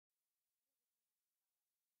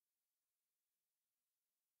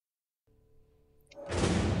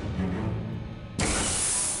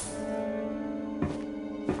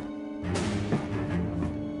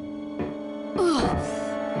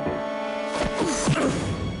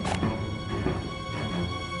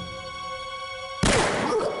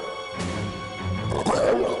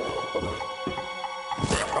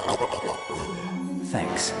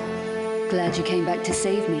came back to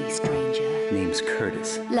save me, stranger. Name's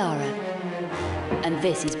Kurtis. Lara. And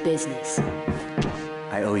this is business.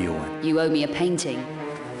 I owe you one. You owe me a painting.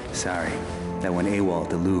 Sorry. That went AWOL at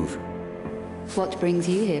the Louvre. What brings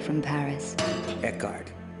you here from Paris?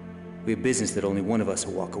 Eckhart. We have business that only one of us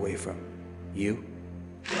will walk away from. You?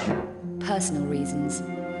 Personal reasons.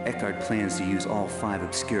 Eckhart plans to use all 5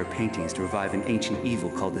 obscure paintings to revive an ancient evil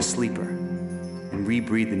called the Sleeper, and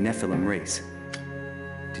rebreed the Nephilim race.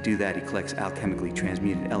 To do that, he collects alchemically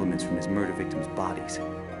transmuted elements from his murder victims' bodies.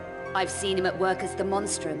 I've seen him at work as the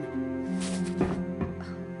Monstrum.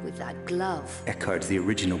 With that glove. Eckhart's the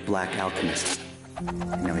original black alchemist.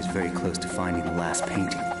 And now he's very close to finding the last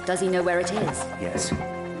painting. Does he know where it is? Yes.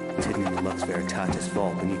 It's hidden in the Lux Veritatis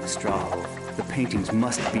vault beneath the straw hole. The paintings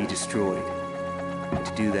must be destroyed. And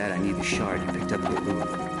to do that, I need the shard you picked up at the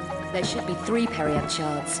Louvre. There should be 3 Periapt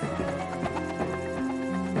shards.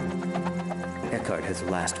 Eckhart has the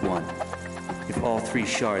last one. If all 3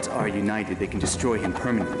 shards are united, they can destroy him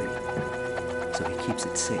permanently. So he keeps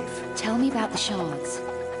it safe. Tell me about the shards.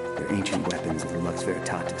 They're ancient weapons of the Lux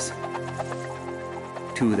Veritatis.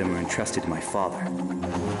 2 of them were entrusted to my father.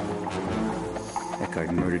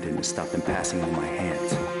 Eckhart murdered him to stop them passing into my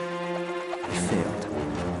hands. He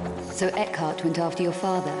failed. So Eckhart went after your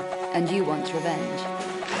father, and you want revenge.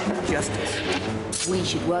 Justice. We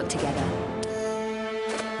should work together.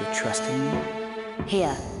 You're trusting me?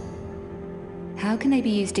 Here. How can they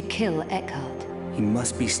be used to kill Eckhart? He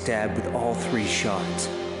must be stabbed with all 3 shards.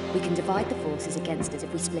 We can divide the forces against us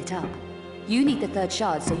if we split up. You need the 3rd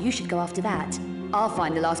shard, so you should go after that. I'll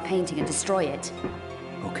find the last painting and destroy it.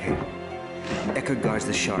 Okay. Eckhart guards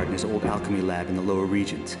the shard in his old alchemy lab in the lower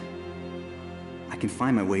regions. I can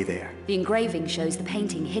find my way there. The engraving shows the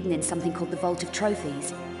painting hidden in something called the Vault of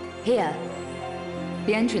Trophies. Here.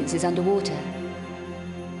 The entrance is underwater.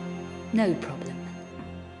 No problem.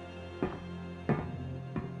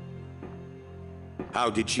 How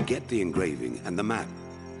did she get the engraving and the map?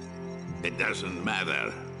 It doesn't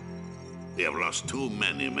matter. We have lost too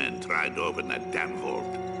many men tried to open that damn vault.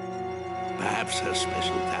 Perhaps her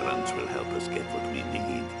special talents will help us get what we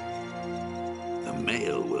need. The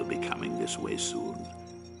mail will be coming this way soon.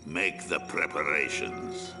 Make the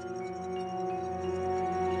preparations.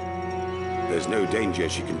 There's no danger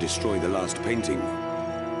she can destroy the last painting.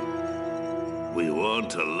 We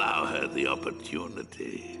won't allow her the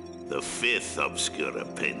opportunity. The 5th obscura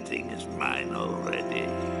painting is mine already.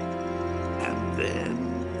 And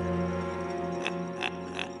then